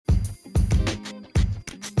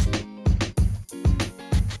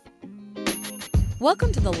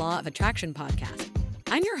Welcome to the Law of Attraction podcast.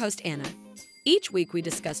 I'm your host, Anna. Each week, we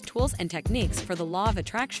discuss tools and techniques for the law of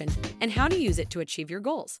attraction and how to use it to achieve your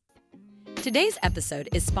goals. Today's episode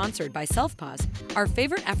is sponsored by Selfpause, our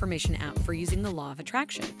favorite affirmation app for using the law of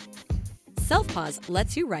attraction. Selfpause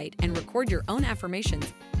lets you write and record your own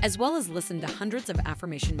affirmations, as well as listen to hundreds of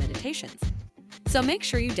affirmation meditations. So make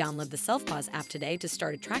sure you download the Selfpause app today to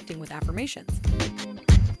start attracting with affirmations.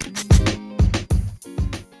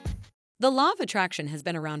 The law of attraction has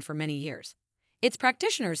been around for many years. Its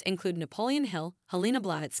practitioners include Napoleon Hill, Helena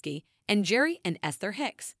Blavatsky, and Jerry and Esther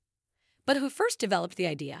Hicks. But who first developed the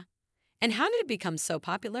idea? And how did it become so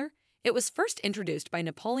popular? It was first introduced by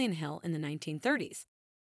Napoleon Hill in the 1930s.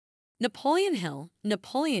 Napoleon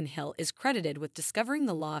Hill is credited with discovering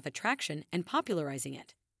the law of attraction and popularizing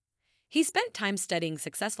it. He spent time studying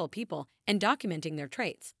successful people and documenting their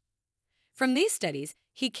traits. From these studies,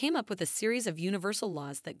 he came up with a series of universal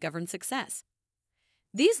laws that govern success.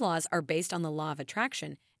 These laws are based on the law of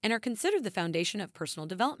attraction and are considered the foundation of personal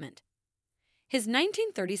development. His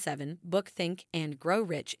 1937 book Think and Grow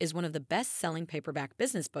Rich is one of the best-selling paperback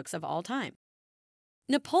business books of all time.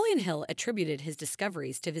 Napoleon Hill attributed his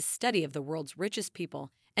discoveries to his study of the world's richest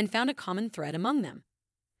people and found a common thread among them.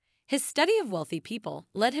 His study of wealthy people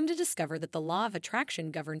led him to discover that the law of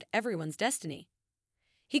attraction governed everyone's destiny.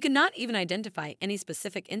 He could not even identify any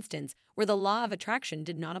specific instance where the law of attraction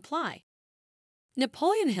did not apply.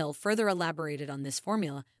 Napoleon Hill further elaborated on this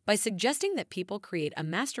formula by suggesting that people create a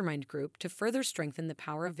mastermind group to further strengthen the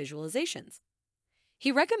power of visualizations. He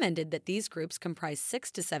recommended that these groups comprise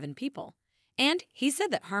 6 to 7 people, and he said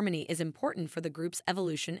that harmony is important for the group's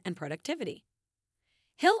evolution and productivity.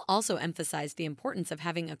 Hill also emphasized the importance of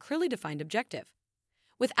having a clearly defined objective.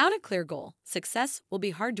 Without a clear goal, success will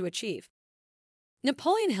be hard to achieve.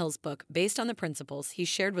 Napoleon Hill's book, based on the principles he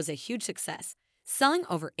shared, was a huge success, selling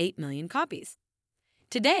over 8 million copies.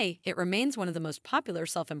 Today, it remains one of the most popular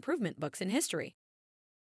self-improvement books in history.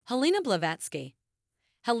 Helena Blavatsky.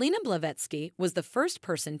 Helena Blavatsky was the first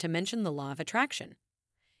person to mention the law of attraction.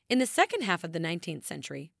 In the second half of the 19th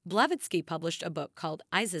century, Blavatsky published a book called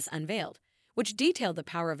Isis Unveiled, which detailed the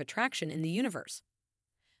power of attraction in the universe.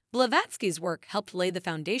 Blavatsky's work helped lay the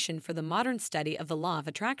foundation for the modern study of the law of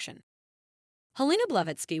attraction. Helena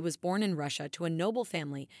Blavatsky was born in Russia to a noble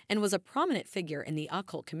family and was a prominent figure in the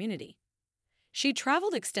occult community. She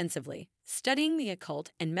traveled extensively, studying the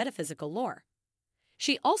occult and metaphysical lore.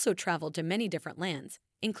 She also traveled to many different lands,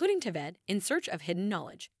 including Tibet, in search of hidden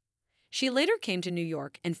knowledge. She later came to New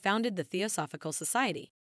York and founded the Theosophical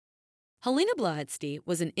Society. Helena Blavatsky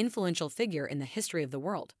was an influential figure in the history of the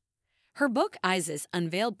world. Her book Isis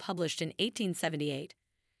Unveiled, published in 1878,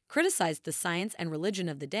 criticized the science and religion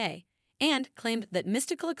of the day and claimed that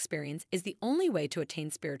mystical experience is the only way to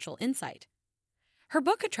attain spiritual insight. Her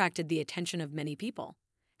book attracted the attention of many people.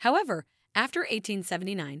 However, after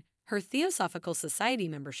 1879, her Theosophical Society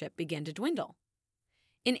membership began to dwindle.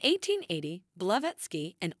 In 1880,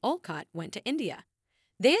 Blavatsky and Olcott went to India.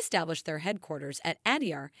 They established their headquarters at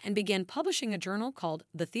Adyar and began publishing a journal called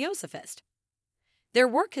The Theosophist. Their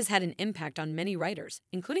work has had an impact on many writers,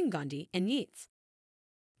 including Gandhi and Yeats.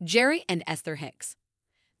 Jerry and Esther Hicks.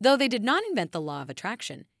 Though they did not invent the law of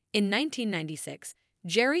attraction, in 1996,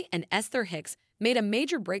 Jerry and Esther Hicks made a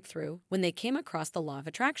major breakthrough when they came across the law of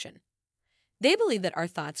attraction. They believe that our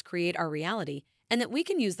thoughts create our reality and that we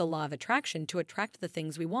can use the law of attraction to attract the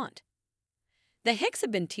things we want. The Hicks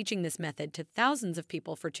have been teaching this method to thousands of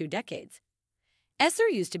people for 2 decades. Esther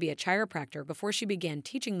used to be a chiropractor before she began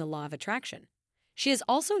teaching the law of attraction. She is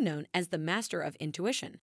also known as the Master of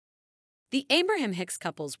Intuition. The Abraham Hicks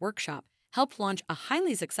Couples Workshop helped launch a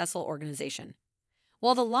highly successful organization.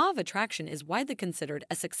 While the law of attraction is widely considered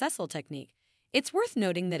a successful technique, it's worth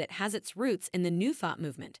noting that it has its roots in the New Thought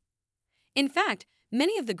movement. In fact,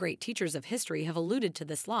 many of the great teachers of history have alluded to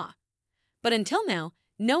this law. But until now,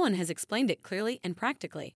 no one has explained it clearly and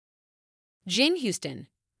practically. Jane Houston.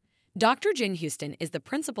 Dr. Jane Houston is the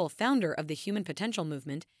principal founder of the Human Potential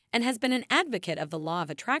movement and has been an advocate of the law of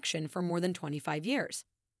attraction for more than 25 years.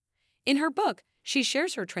 In her book, she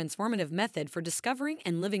shares her transformative method for discovering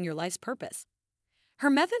and living your life's purpose. Her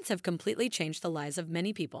methods have completely changed the lives of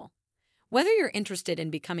many people. Whether you're interested in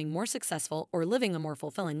becoming more successful or living a more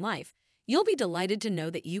fulfilling life, you'll be delighted to know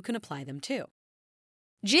that you can apply them too.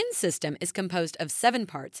 Jin's system is composed of 7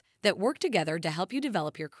 parts that work together to help you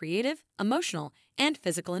develop your creative, emotional, and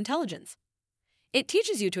physical intelligence. It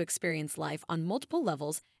teaches you to experience life on multiple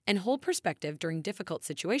levels and hold perspective during difficult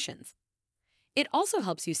situations. It also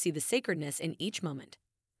helps you see the sacredness in each moment.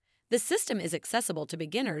 The system is accessible to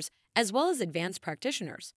beginners as well as advanced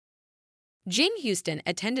practitioners. Jane Houston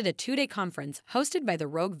attended a 2-day conference hosted by the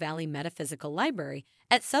Rogue Valley Metaphysical Library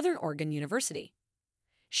at Southern Oregon University.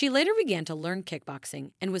 She later began to learn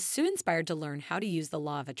kickboxing and was soon inspired to learn how to use the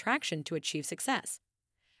law of attraction to achieve success.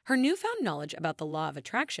 Her newfound knowledge about the law of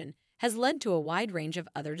attraction has led to a wide range of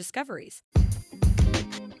other discoveries.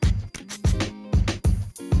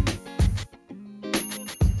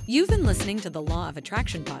 You've been listening to the Law of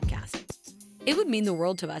Attraction podcast. It would mean the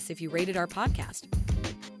world to us if you rated our podcast.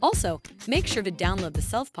 Also, make sure to download the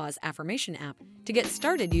Self Pause Affirmation app to get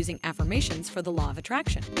started using affirmations for the Law of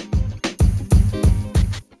Attraction.